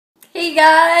Hey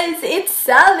guys, it's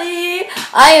Sally.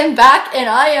 I am back and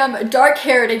I am dark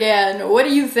haired again. What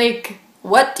do you think?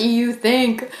 What do you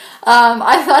think?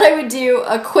 I thought I would do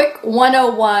a quick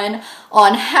 101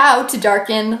 on how to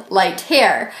darken light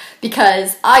hair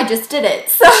because I just did it.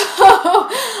 So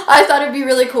I thought it'd be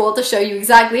really cool to show you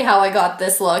exactly how I got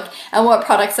this look and what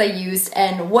products I used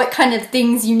and what kind of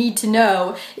things you need to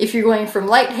know if you're going from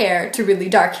light hair to really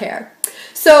dark hair.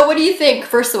 So what do you think,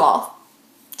 first of all?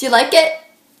 Do you like it?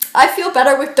 I feel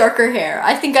better with darker hair.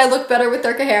 I think I look better with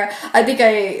darker hair. I think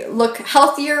I look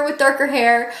healthier with darker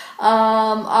hair.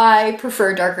 I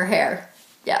prefer darker hair.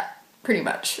 Yeah, pretty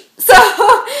much. So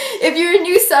if you're a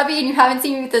new subby and you haven't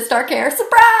seen me with this dark hair,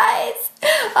 surprise!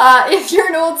 If you're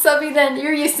an old subby, then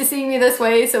you're used to seeing me this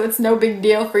way, so it's no big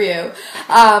deal for you.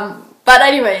 But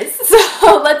anyways,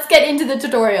 so let's get into the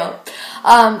tutorial.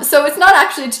 So it's not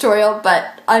actually a tutorial,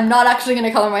 but I'm not actually going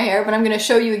to color my hair, but I'm going to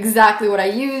show you exactly what I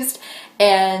used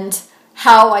and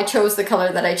how I chose the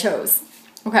color that I chose.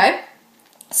 Okay?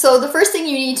 So the first thing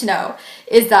you need to know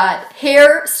is that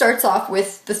hair starts off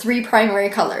with the three primary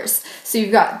colors. So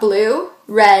you've got blue,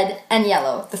 red, and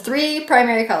yellow, the three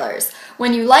primary colors.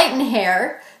 When you lighten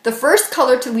hair, the first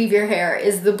color to leave your hair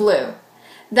is the blue.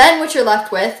 Then what you're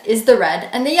left with is the red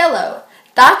and the yellow.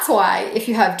 That's why if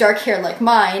you have dark hair like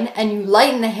mine and you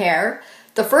lighten the hair,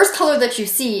 the first color that you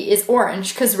see is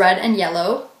orange because red and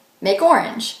yellow make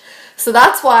orange. So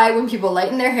that's why when people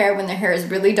lighten their hair, when their hair is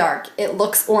really dark, it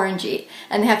looks orangey.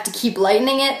 And they have to keep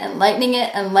lightening it and lightening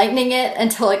it and lightening it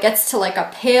until it gets to like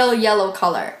a pale yellow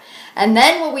color. And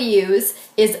then what we use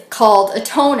is called a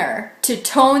toner to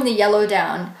tone the yellow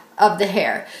down of the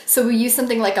hair. So we use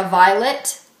something like a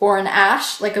violet or an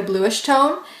ash, like a bluish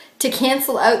tone, to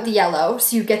cancel out the yellow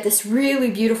so you get this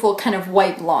really beautiful kind of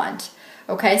white blonde.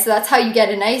 Okay, so that's how you get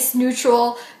a nice,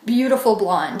 neutral, beautiful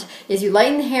blonde, is you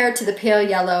lighten the hair to the pale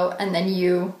yellow and then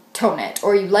you tone it,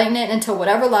 or you lighten it until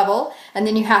whatever level, and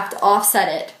then you have to offset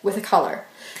it with a color.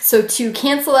 So to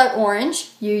cancel out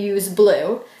orange, you use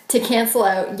blue. To cancel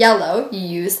out yellow, you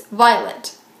use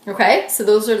violet. Okay, so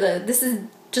this is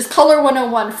just color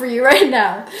 101 for you right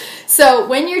now. So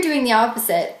when you're doing the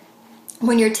opposite,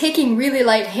 when you're taking really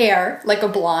light hair, like a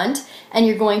blonde, and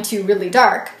you're going to really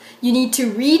dark, you need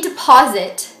to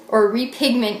redeposit or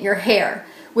re-pigment your hair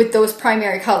with those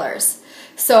primary colors.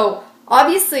 So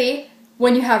obviously,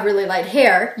 when you have really light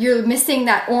hair, you're missing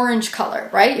that orange color,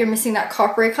 right? You're missing that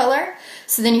coppery color.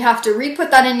 So then you have to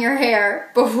re-put that in your hair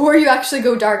before you actually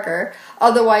go darker.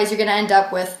 Otherwise, you're gonna end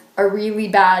up with a really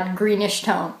bad greenish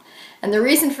tone. And the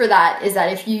reason for that is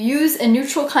that if you use a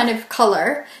neutral kind of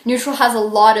color, neutral has a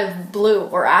lot of blue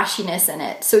or ashiness in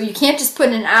it. So you can't just put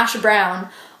an ash brown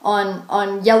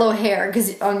on yellow hair,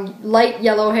 because on light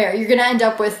yellow hair you're gonna end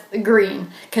up with green,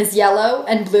 because yellow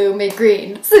and blue make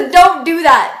green. So don't do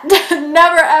that.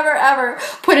 Never ever ever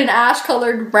put an ash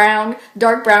colored brown,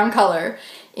 dark brown color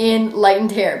in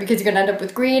lightened hair, because you're gonna end up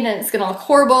with green and it's gonna look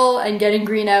horrible, and getting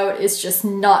green out is just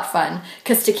not fun.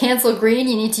 Because to cancel green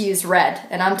you need to use red,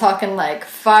 and I'm talking like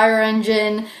fire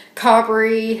engine,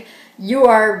 coppery, you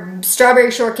are strawberry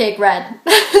shortcake red.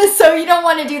 So you don't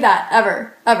want to do that,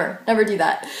 ever, ever, never do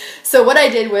that. So what I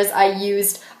did was I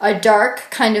used a dark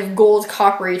kind of gold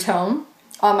coppery tone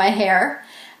on my hair,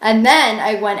 and then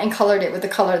I went and colored it with the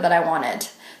color that I wanted.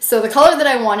 So the color that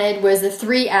I wanted was a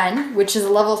 3N, which is a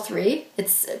level 3.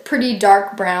 It's a pretty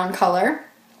dark brown color.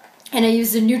 And I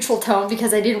used a neutral tone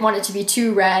because I didn't want it to be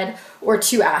too red or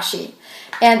too ashy.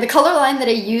 And the color line that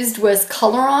I used was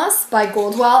Colorance by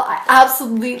Goldwell. I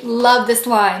absolutely love this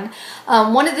line.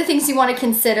 One of the things you want to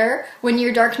consider when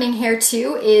you're darkening hair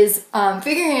too is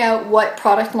figuring out what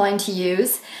product line to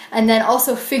use, and then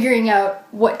also figuring out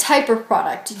what type of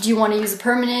product. Do you want to use a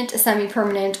permanent, a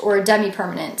semi-permanent, or a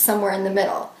demi-permanent, somewhere in the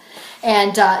middle?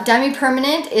 And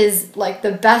demi-permanent is like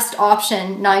the best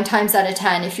option 9 times out of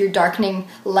 10 if you're darkening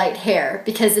light hair,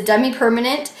 because the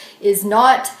demi-permanent is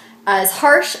not as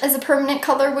harsh as a permanent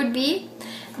color would be,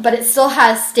 but it still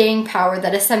has staying power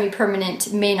that a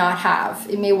semi-permanent may not have.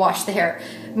 It may wash the hair,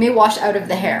 may wash out of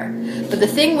the hair. But the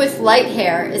thing with light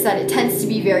hair is that it tends to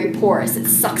be very porous. It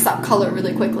sucks up color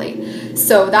really quickly.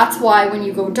 So that's why when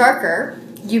you go darker,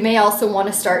 you may also want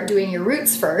to start doing your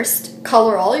roots first,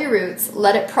 color all your roots,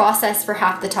 let it process for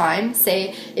half the time.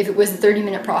 Say if it was a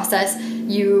 30-minute process,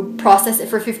 you process it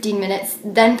for 15 minutes,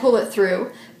 then pull it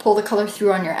through, pull the color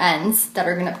through on your ends that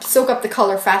are going to soak up the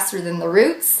color faster than the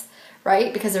roots,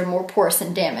 right? Because they're more porous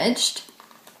and damaged,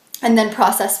 and then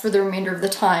process for the remainder of the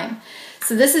time.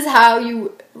 So this is how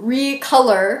you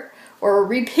recolor or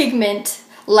repigment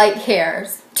light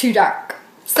hairs to dark.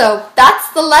 So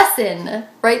that's the lesson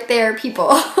right there, people.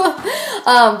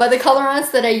 But the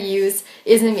colorants that I use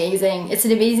is amazing. It's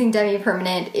an amazing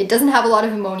demi-permanent. It doesn't have a lot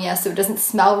of ammonia, so it doesn't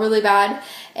smell really bad.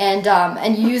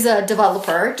 And you use a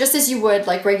developer just as you would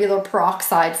like regular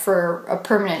peroxide for a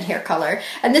permanent hair color.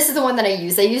 And this is the one that I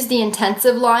use. I use the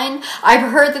intensive line.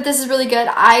 I've heard that this is really good.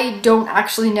 I don't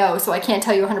actually know, so I can't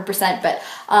tell you 100%, but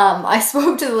I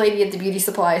spoke to the lady at the beauty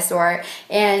supply store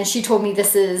and she told me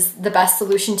this is the best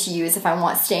solution to use if I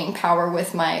want staying power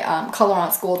with my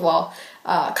Color-On's Goldwall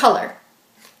color.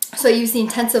 So I use the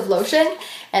intensive lotion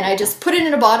and I just put it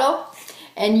in a bottle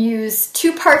and use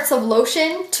 2 parts of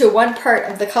lotion to 1 part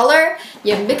of the color.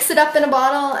 You mix it up in a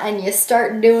bottle and you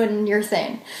start doing your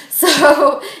thing.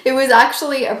 So it was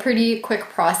actually a pretty quick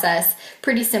process,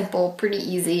 pretty simple, pretty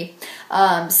easy.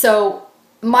 So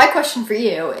my question for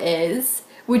you is,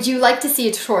 would you like to see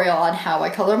a tutorial on how I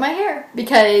color my hair?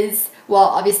 Because, well,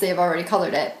 obviously I've already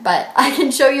colored it, but I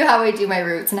can show you how I do my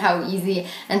roots and how easy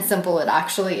and simple it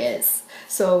actually is.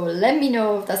 So let me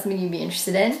know if that's something you'd be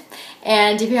interested in.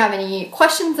 And if you have any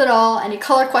questions at all, any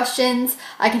color questions,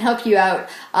 I can help you out.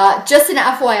 Just an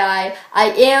FYI, I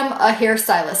am a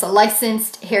hairstylist, a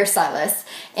licensed hairstylist,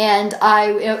 and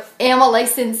I am a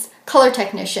licensed color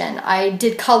technician. I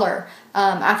did color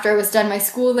after I was done my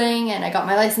schooling and I got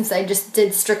my license. I just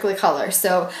did strictly color,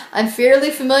 so I'm fairly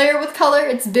familiar with color.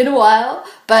 It's been a while,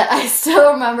 but I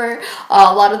still remember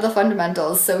a lot of the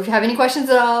fundamentals. So if you have any questions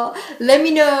at all, let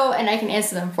me know and I can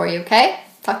answer them for you, okay?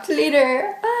 Talk to you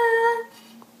later. Bye.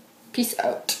 Peace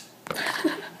out.